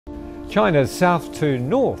China's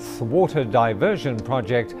South-to-North Water Diversion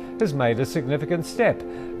Project has made a significant step,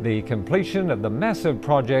 the completion of the massive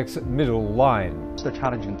project's middle line. The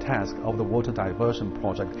challenging task of the water diversion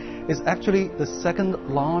project is actually the second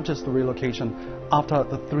largest relocation after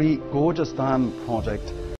the Three Gorges Dam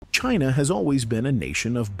project. China has always been a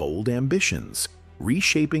nation of bold ambitions,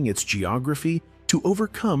 reshaping its geography to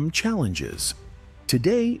overcome challenges.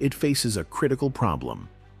 Today, it faces a critical problem: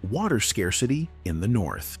 water scarcity in the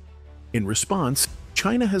north. In response,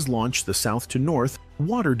 China has launched the South-to-North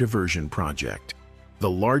Water Diversion Project, the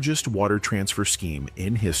largest water transfer scheme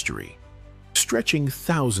in history. Stretching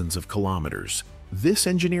thousands of kilometers, this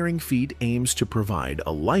engineering feat aims to provide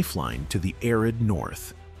a lifeline to the arid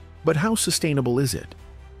north. But how sustainable is it?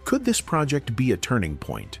 Could this project be a turning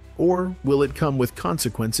point, or will it come with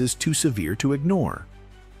consequences too severe to ignore?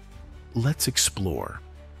 Let's explore.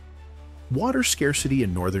 Water scarcity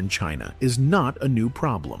in northern China is not a new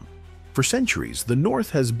problem. For centuries, the north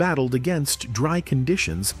has battled against dry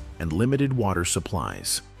conditions and limited water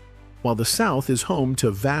supplies. While the south is home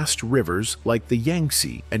to vast rivers like the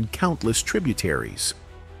Yangtze and countless tributaries,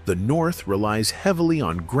 the north relies heavily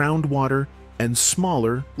on groundwater and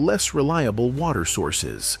smaller, less reliable water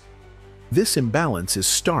sources. This imbalance is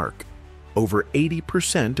stark. Over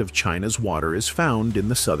 80% of China's water is found in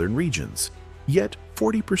the southern regions, yet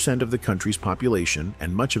 40% of the country's population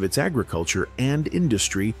and much of its agriculture and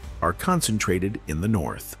industry are concentrated in the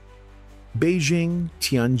north. Beijing,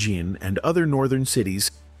 Tianjin, and other northern cities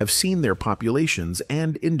have seen their populations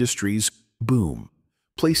and industries boom,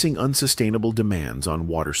 placing unsustainable demands on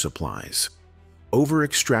water supplies.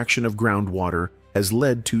 Over-extraction of groundwater has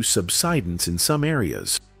led to subsidence in some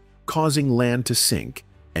areas, causing land to sink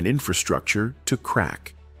and infrastructure to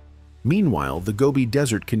crack. Meanwhile, the Gobi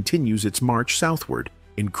Desert continues its march southward,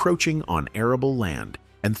 encroaching on arable land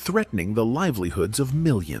and threatening the livelihoods of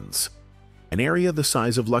millions. An area the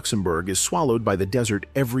size of Luxembourg is swallowed by the desert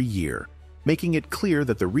every year, making it clear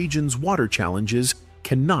that the region's water challenges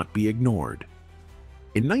cannot be ignored.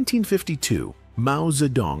 In 1952, Mao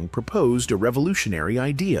Zedong proposed a revolutionary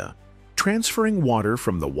idea: transferring water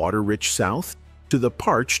from the water-rich south to the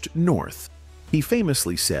parched north. He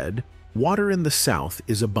famously said, "Water in the south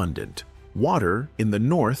is abundant. Water in the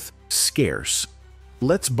north scarce.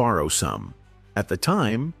 Let's borrow some." At the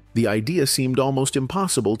time, the idea seemed almost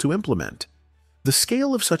impossible to implement. The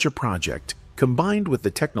scale of such a project, combined with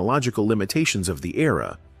the technological limitations of the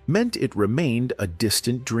era, meant it remained a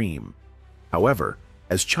distant dream. However,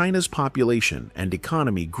 as China's population and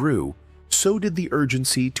economy grew, so did the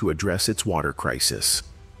urgency to address its water crisis.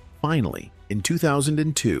 Finally, in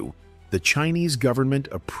 2002, the Chinese government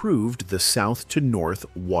approved the South-to-North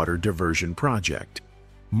Water Diversion Project,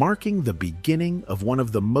 marking the beginning of one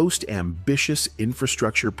of the most ambitious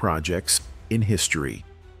infrastructure projects in history.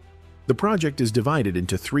 The project is divided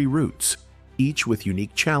into 3 routes, each with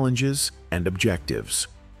unique challenges and objectives.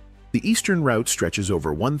 The eastern route stretches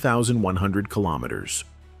over 1,100 kilometers,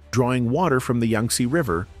 drawing water from the Yangtze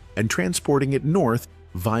River and transporting it north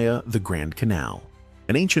via the Grand Canal,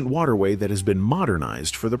 an ancient waterway that has been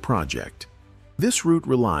modernized for the project. This route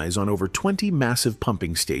relies on over 20 massive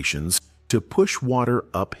pumping stations to push water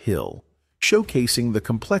uphill, showcasing the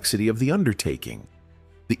complexity of the undertaking.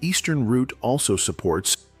 The eastern route also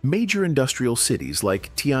supports major industrial cities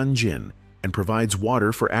like Tianjin and provides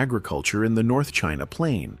water for agriculture in the North China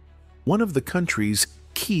Plain, one of the country's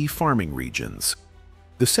key farming regions.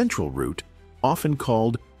 The central route, often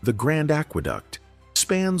called the Grand Aqueduct,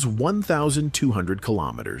 spans 1,200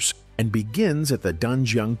 kilometers and begins at the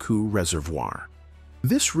Danjiangkou Reservoir.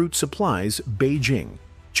 This route supplies Beijing,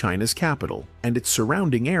 China's capital, and its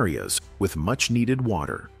surrounding areas with much-needed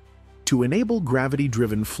water. To enable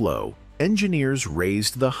gravity-driven flow, engineers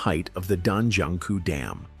raised the height of the Danjiangkou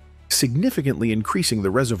Dam, significantly increasing the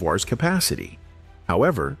reservoir's capacity.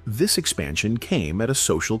 However, this expansion came at a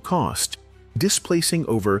social cost, displacing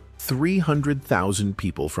over 300,000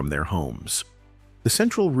 people from their homes. The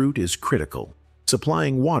central route is critical,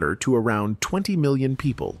 supplying water to around 20 million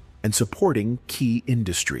people and supporting key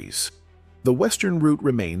industries. The western route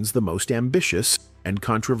remains the most ambitious and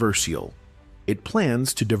controversial. It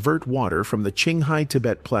plans to divert water from the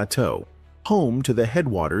Qinghai-Tibet Plateau, home to the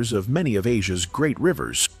headwaters of many of Asia's great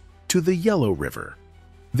rivers, to the Yellow River.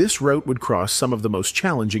 This route would cross some of the most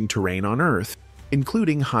challenging terrain on Earth,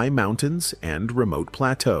 including high mountains and remote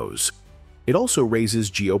plateaus. It also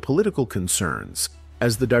raises geopolitical concerns,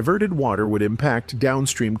 as the diverted water would impact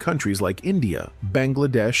downstream countries like India,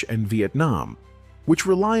 Bangladesh, and Vietnam, which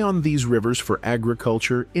rely on these rivers for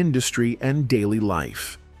agriculture, industry, and daily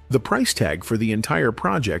life. The price tag for the entire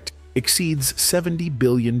project exceeds $70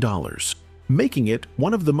 billion, making it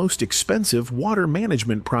one of the most expensive water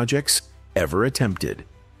management projects ever attempted.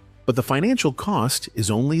 But the financial cost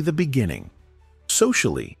is only the beginning.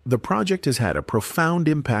 Socially, the project has had a profound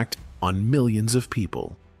impact on millions of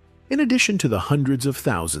people. In addition to the hundreds of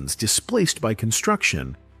thousands displaced by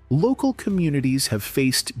construction, local communities have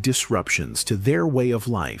faced disruptions to their way of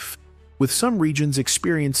life, with some regions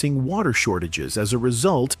experiencing water shortages as a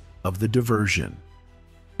result of the diversion.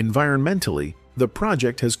 Environmentally, the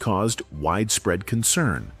project has caused widespread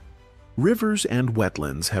concern. Rivers and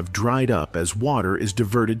wetlands have dried up as water is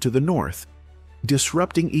diverted to the north,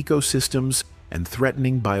 disrupting ecosystems and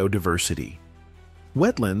threatening biodiversity.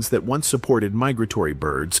 Wetlands that once supported migratory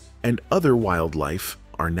birds and other wildlife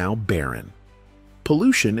are now barren.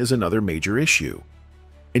 Pollution is another major issue.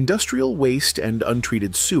 Industrial waste and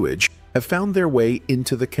untreated sewage have found their way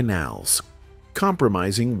into the canals,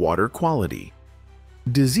 compromising water quality.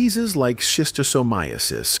 Diseases like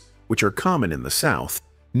schistosomiasis, which are common in the south,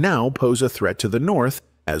 now pose a threat to the north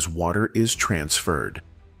as water is transferred.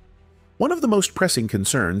 One of the most pressing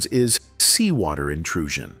concerns is seawater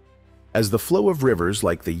intrusion. As the flow of rivers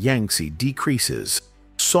like the Yangtze decreases,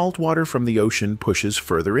 salt water from the ocean pushes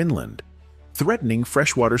further inland, threatening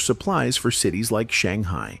freshwater supplies for cities like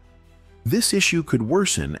Shanghai. This issue could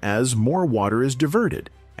worsen as more water is diverted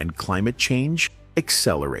and climate change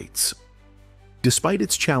accelerates. Despite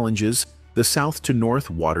its challenges, the South-to-North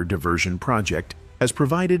Water Diversion Project has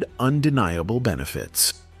provided undeniable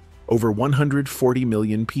benefits. Over 140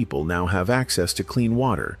 million people now have access to clean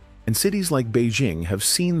water, and cities like Beijing have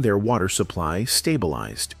seen their water supply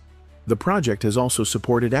stabilized. The project has also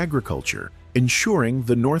supported agriculture, ensuring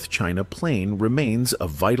the North China Plain remains a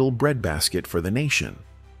vital breadbasket for the nation.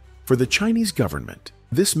 For the Chinese government,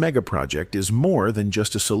 this megaproject is more than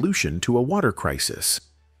just a solution to a water crisis.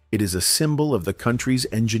 It is a symbol of the country's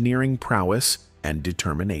engineering prowess and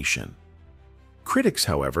determination. Critics,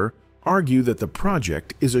 however, argue that the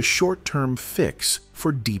project is a short-term fix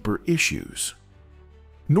for deeper issues.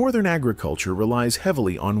 Northern agriculture relies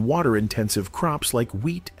heavily on water-intensive crops like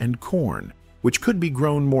wheat and corn, which could be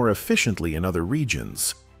grown more efficiently in other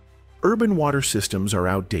regions. Urban water systems are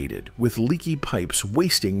outdated, with leaky pipes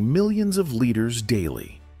wasting millions of liters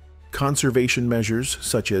daily. Conservation measures,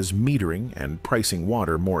 such as metering and pricing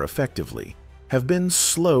water more effectively, have been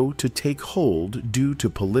slow to take hold due to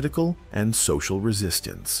political and social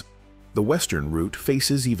resistance. The western route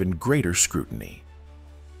faces even greater scrutiny.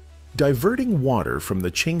 Diverting water from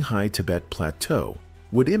the Qinghai-Tibet Plateau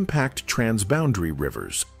would impact transboundary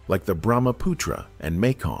rivers like the Brahmaputra and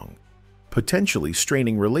Mekong, potentially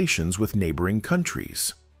straining relations with neighboring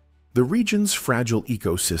countries. The region's fragile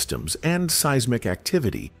ecosystems and seismic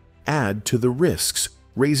activity add to the risks,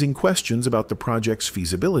 raising questions about the project's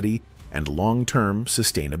feasibility and long-term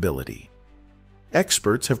sustainability.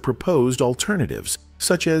 Experts have proposed alternatives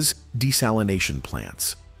such as desalination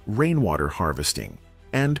plants, rainwater harvesting,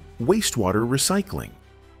 and wastewater recycling.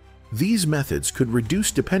 These methods could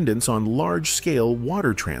reduce dependence on large-scale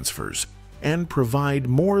water transfers and provide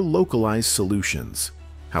more localized solutions.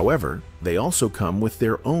 However, they also come with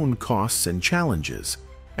their own costs and challenges,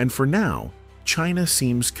 and for now, China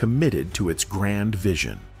seems committed to its grand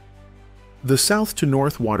vision. The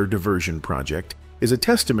South-to-North Water Diversion Project is a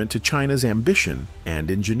testament to China's ambition and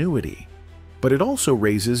ingenuity, but it also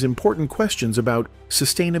raises important questions about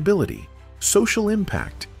sustainability, social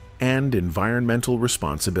impact, and environmental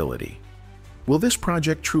responsibility. Will this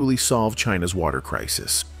project truly solve China's water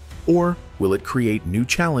crisis, or will it create new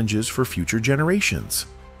challenges for future generations?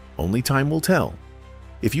 Only time will tell.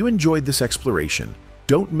 If you enjoyed this exploration,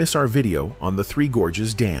 don't miss our video on the Three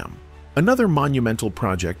Gorges Dam, another monumental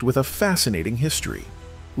project with a fascinating history.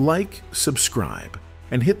 Like, subscribe,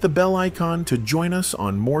 and hit the bell icon to join us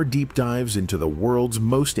on more deep dives into the world's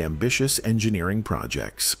most ambitious engineering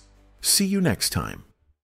projects. See you next time.